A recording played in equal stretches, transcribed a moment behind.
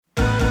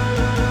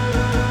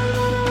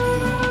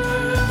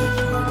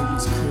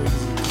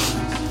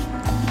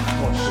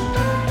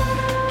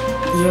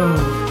Yo,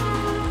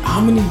 how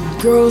many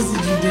girls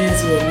did you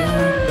dance with,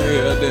 man?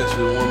 Nigga, I danced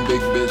with one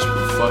big bitch,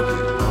 but fuck it,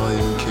 I don't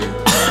even care.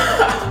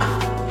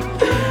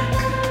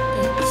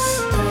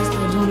 Pass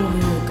that joint over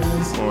here,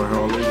 guys. Or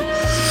hell, nigga.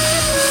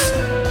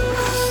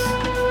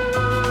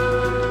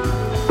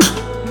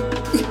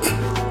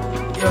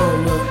 Yo,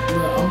 look,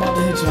 I'm about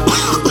to hit y'all.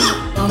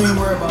 Don't even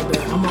worry about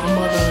that. I'm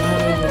about to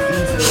head over to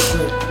real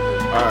quick.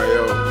 Alright,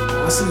 yo.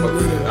 I'll see you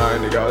later. Alright,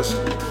 nigga,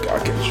 I'll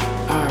catch you.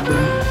 Alright, bro.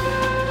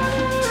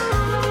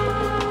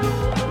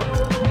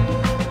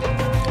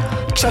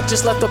 Chuck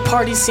just left the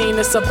party scene,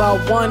 it's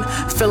about 1.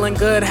 Feeling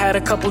good, had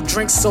a couple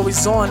drinks, so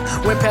he's on.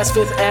 Went past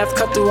 5th Ave,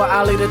 cut through an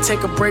alley to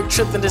take a break.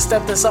 Tripped and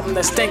stepped in something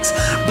that stinks.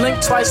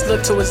 Blinked twice,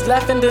 looked to his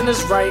left and then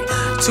his right.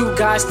 2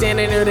 guys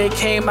standing there, they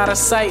came out of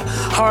sight.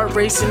 Heart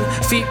racing,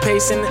 feet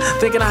pacing,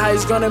 thinking of how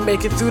he's gonna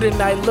make it through the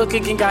night. Look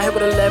again, got hit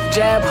with a left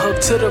jab,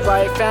 hooked to the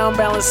right. Found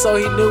balance, so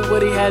he knew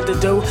what he had to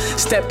do.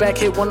 Step back,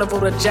 hit one of them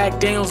with a Jack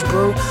Daniels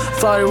brew.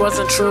 Thought it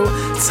wasn't true.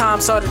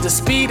 Time started to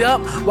speed up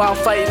while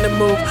fighting to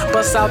move.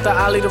 Bust out the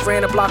alley to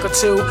ran a block or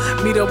 2.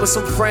 Meet up with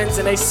some friends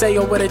and they say,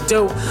 yo, what it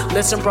do?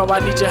 Listen, bro, I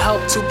need your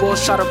help. 2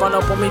 bulls try to run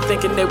up on me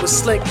thinking they was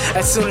slick.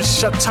 As soon as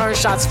Chuck turned,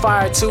 shots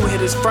fired. 2 hit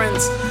his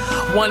friends.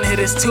 1 hit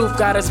his tooth,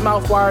 got his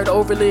mouth wired.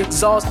 Overly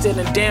exhausted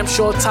and damn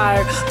sure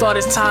tired. Thought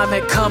his time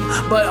had come,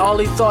 but all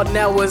he thought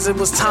now was it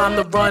was time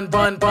to run.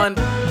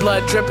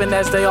 Blood dripping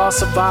as they all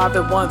survive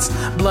at once.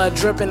 Blood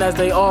dripping as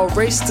they all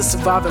race to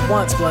survive at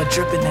once. Blood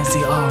dripping as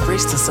they all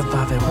race to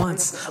survive at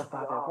once.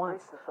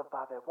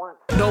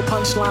 No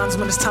punchlines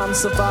when it's time to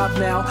survive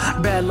now.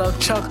 Bad luck,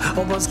 Chuck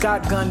almost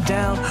got gunned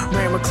down.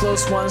 Ran with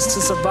close ones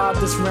to survive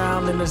this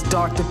round in this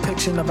dark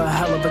depiction of a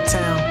hell of a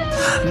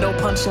town. No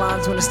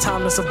punchlines when it's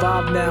time to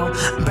survive now.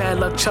 Bad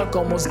luck, Chuck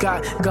almost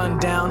got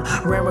gunned down.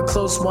 Ran with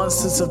close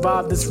ones to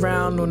survive this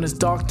round on this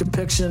dark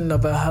depiction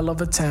of a hell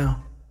of a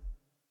town.